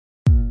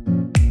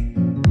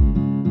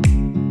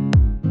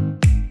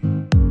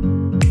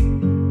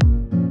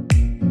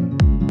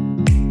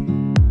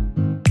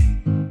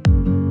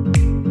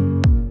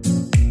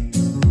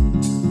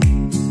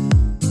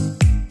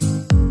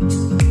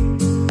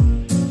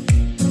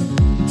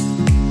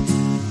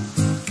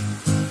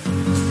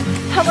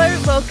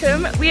Hello,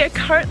 welcome. We are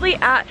currently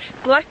at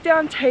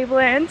Blackdown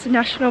Tablelands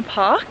National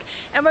Park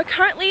and we're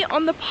currently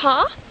on the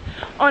path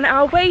on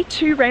our way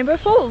to Rainbow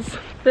Falls.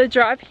 The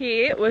drive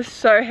here was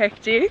so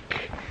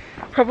hectic.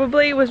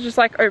 Probably was just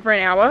like over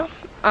an hour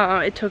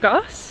it took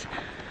us,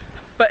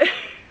 but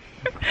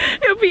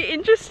it'll be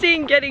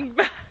interesting getting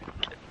back.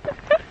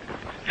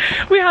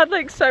 We had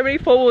like so many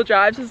four-wheel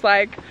drives just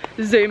like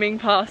zooming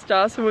past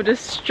us and we're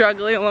just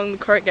struggling along the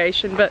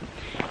corrugation, but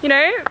you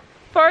know,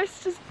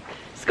 Forrest has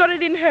got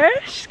it in her.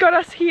 She's got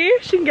us here,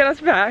 she can get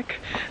us back.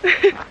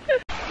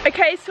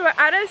 Okay, so we're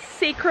at a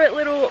secret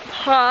little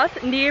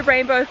path near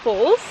Rainbow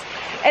Falls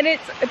and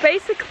it's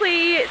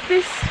basically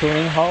this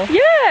swimming hole.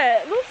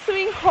 Yeah, little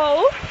swimming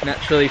hole.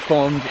 Naturally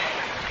formed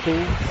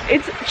pools.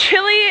 It's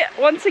chilly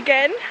once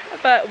again,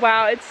 but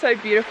wow, it's so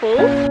beautiful.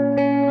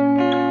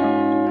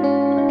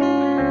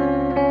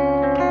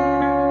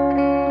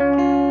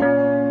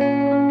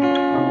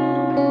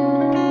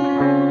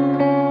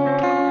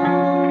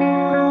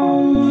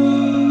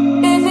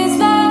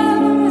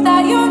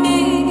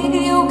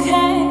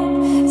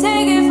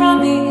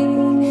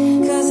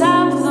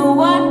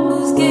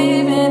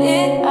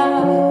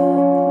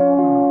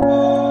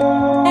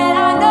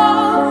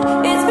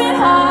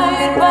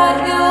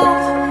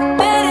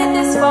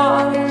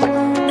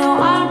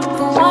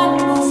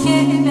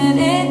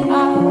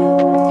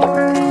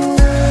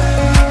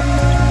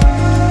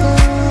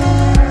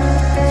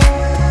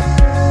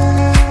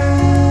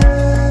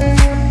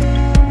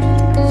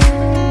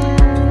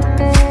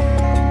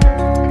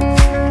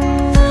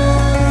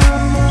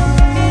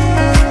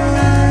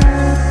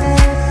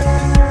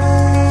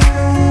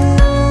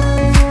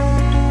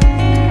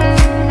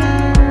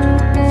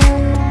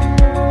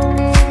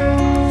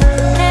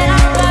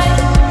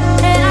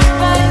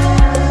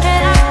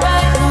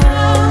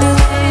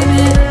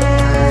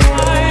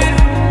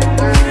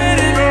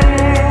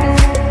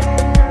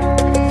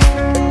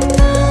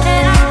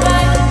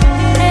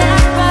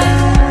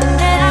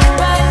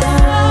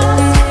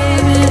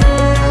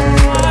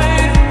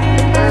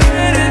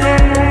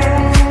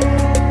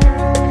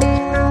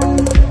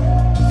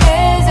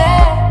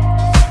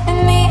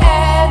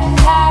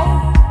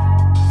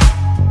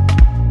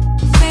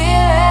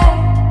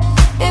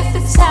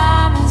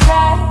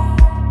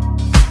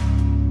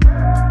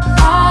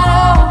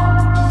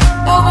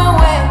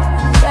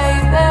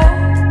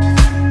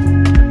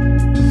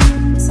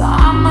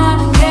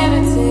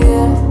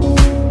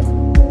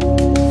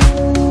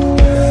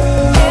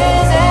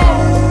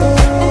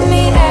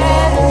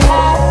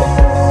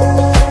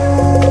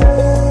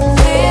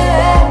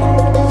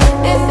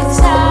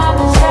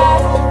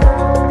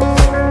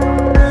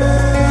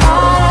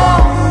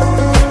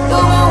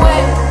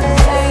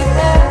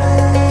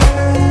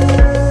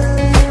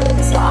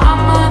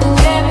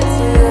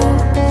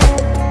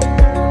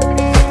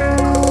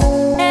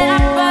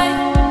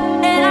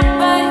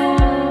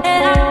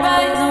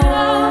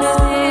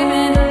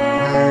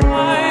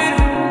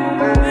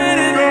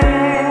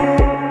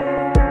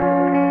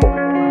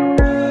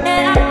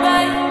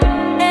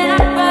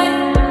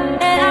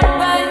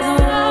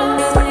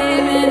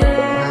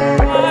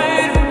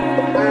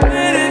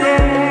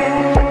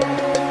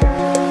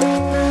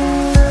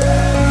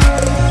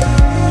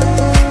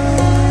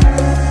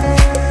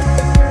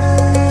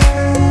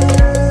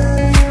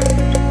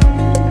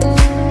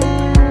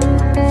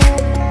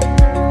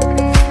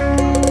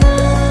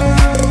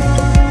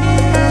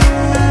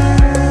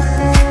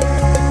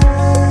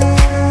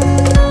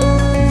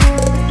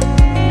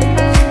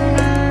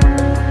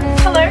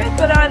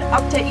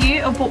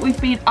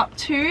 Up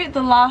to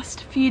the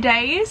last few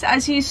days.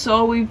 As you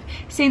saw, we've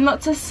seen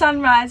lots of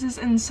sunrises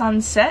and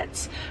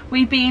sunsets.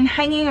 We've been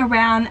hanging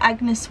around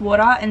Agnes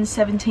Water and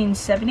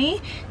 1770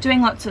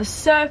 doing lots of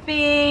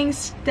surfing,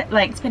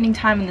 like spending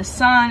time in the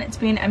sun. It's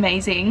been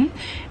amazing.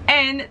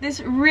 And this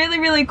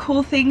really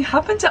cool thing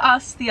happened to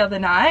us the other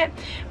night.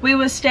 We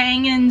were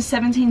staying in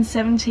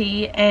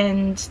 1770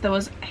 and there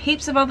was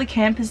heaps of other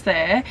campers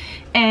there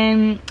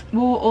and we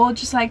were all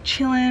just like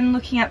chilling,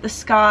 looking at the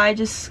sky,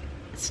 just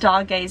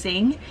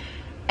stargazing.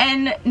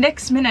 And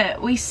next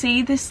minute we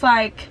see this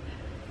like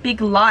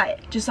big light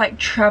just like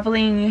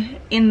traveling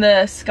in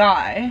the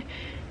sky,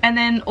 and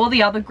then all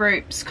the other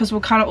groups, because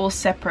we're kind of all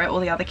separate, all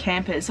the other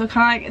campers, so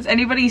kind of like, is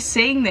anybody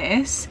seeing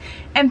this?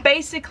 And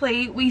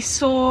basically we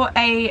saw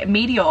a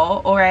meteor,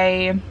 or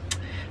a,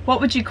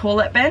 what would you call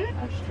it, Ben?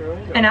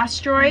 Asteroid. An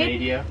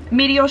asteroid?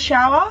 Meteor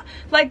shower,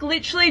 like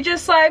literally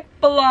just like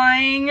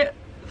flying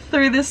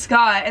through the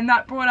sky, and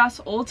that brought us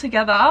all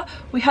together.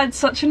 We had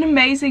such an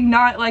amazing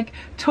night, like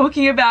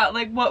talking about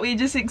like what we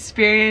just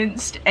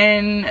experienced,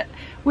 and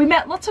we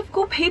met lots of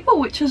cool people,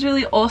 which was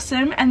really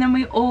awesome. And then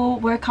we all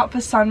woke up for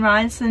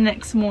sunrise the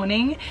next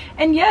morning,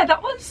 and yeah,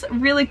 that was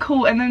really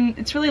cool. And then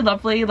it's really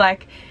lovely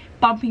like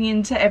bumping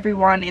into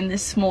everyone in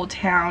this small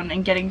town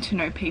and getting to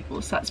know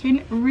people, so that's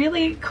been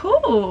really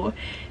cool.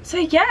 So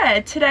yeah,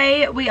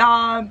 today we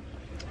are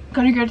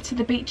gonna go to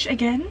the beach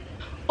again.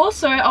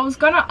 Also, I was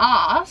gonna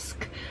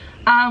ask,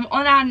 on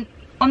our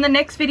On the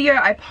next video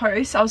I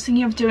post, I was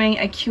thinking of doing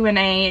a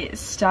Q&A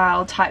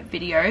style type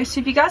video.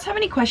 So if you guys have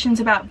any questions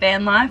about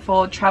van life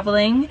or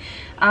traveling,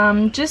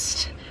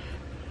 just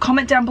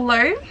comment down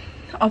below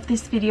of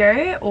this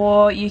video,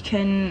 or you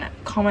can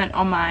comment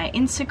on my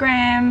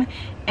Instagram.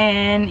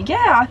 And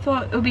yeah, I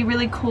thought it would be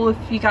really cool if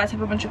you guys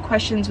have a bunch of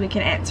questions we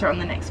can answer on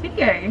the next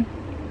video.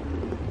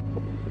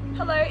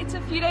 Hello, it's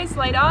a few days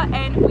later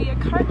and we are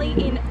currently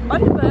in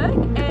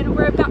Bundaberg and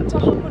we're about to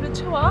hop on a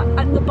tour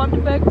at the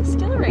Bundaberg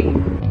Distillery.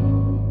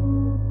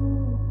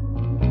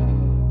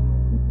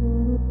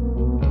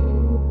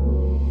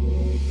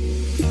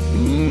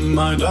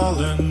 My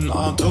darling,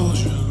 I told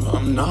you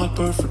I'm not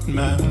perfect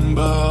man,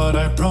 but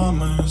I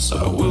promise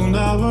I will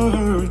never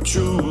hurt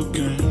you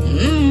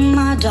again.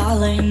 My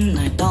darling,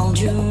 I told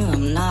you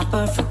I'm not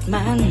perfect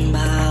man,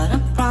 but I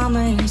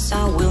promise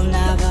I will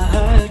never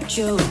hurt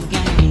you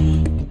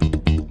again.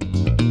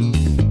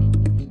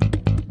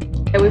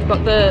 We've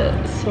got the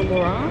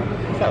Solera,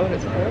 is that what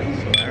it's called?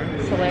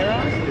 Solera.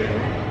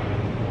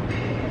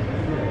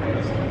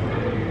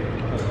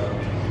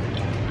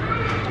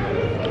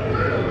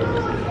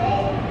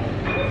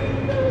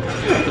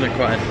 It's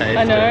quite a taste.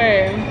 I know.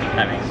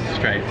 Having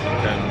straight from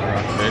the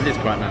rock, but it is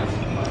quite nice.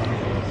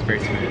 It's very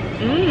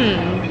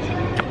smooth.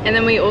 And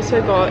then we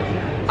also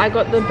I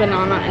got the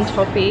banana and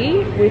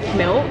toffee with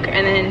milk,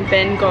 and then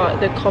Ben got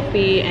the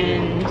coffee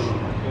and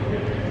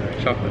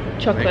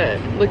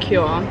chocolate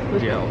liqueur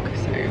with milk.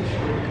 So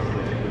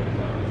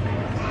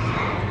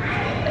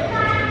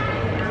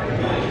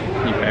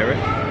your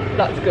favourite?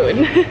 That's good.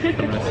 I'm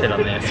gonna sit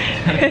on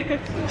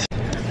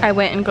this. I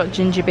went and got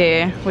ginger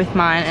beer with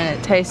mine and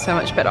it tastes so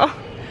much better.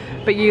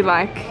 But you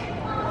like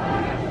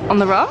on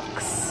the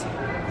rocks?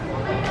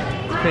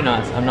 It's pretty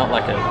nice. I'm not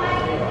like a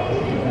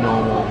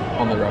normal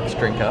on the rocks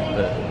drinker,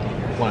 but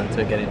wanted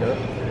to get into it.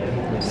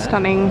 Yeah.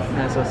 Stunning.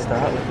 May as well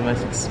start with the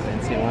most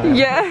expensive one.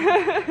 Yeah.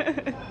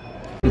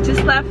 We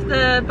just left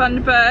the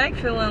Bundaberg,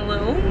 feeling a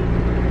little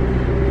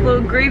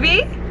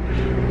groovy.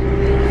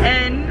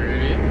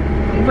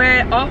 And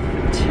we're off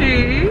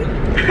to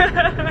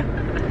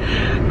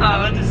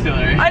another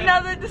distillery.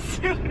 Another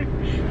distillery.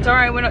 Don't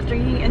worry, we're not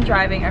drinking and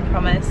driving, I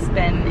promise.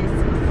 Ben is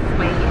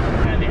sweet.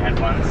 I only had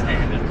one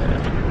standard.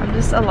 I'm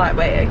just a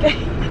lightweight, okay?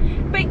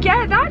 But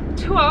yeah, that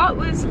tour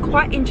was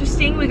quite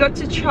interesting. We got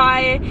to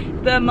try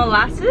the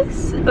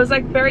molasses. It was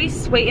like very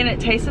sweet and it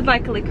tasted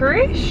like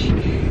licorice.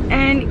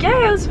 And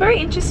yeah, it was very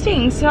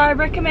interesting. So I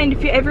recommend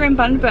if you're ever in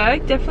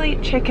Bundaberg, definitely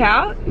check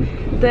out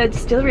the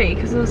distillery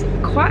because it was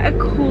quite a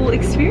cool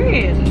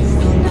experience.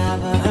 Will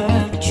never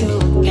hurt you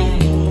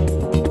again.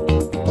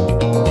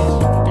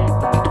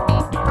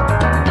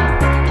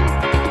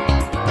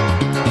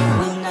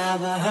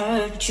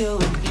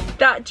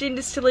 That gin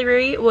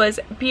distillery was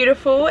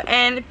beautiful,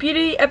 and the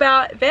beauty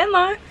about van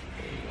life,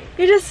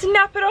 you just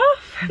snap it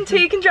off until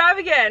you can drive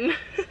again.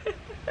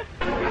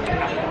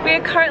 We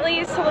are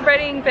currently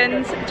celebrating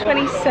Ben's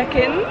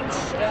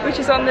 22nd, which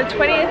is on the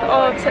 20th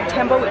of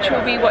September, which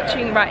we'll be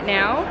watching right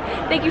now.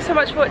 Thank you so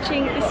much for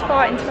watching this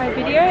far into my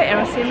video, and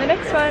I'll see you in the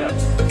next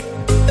one.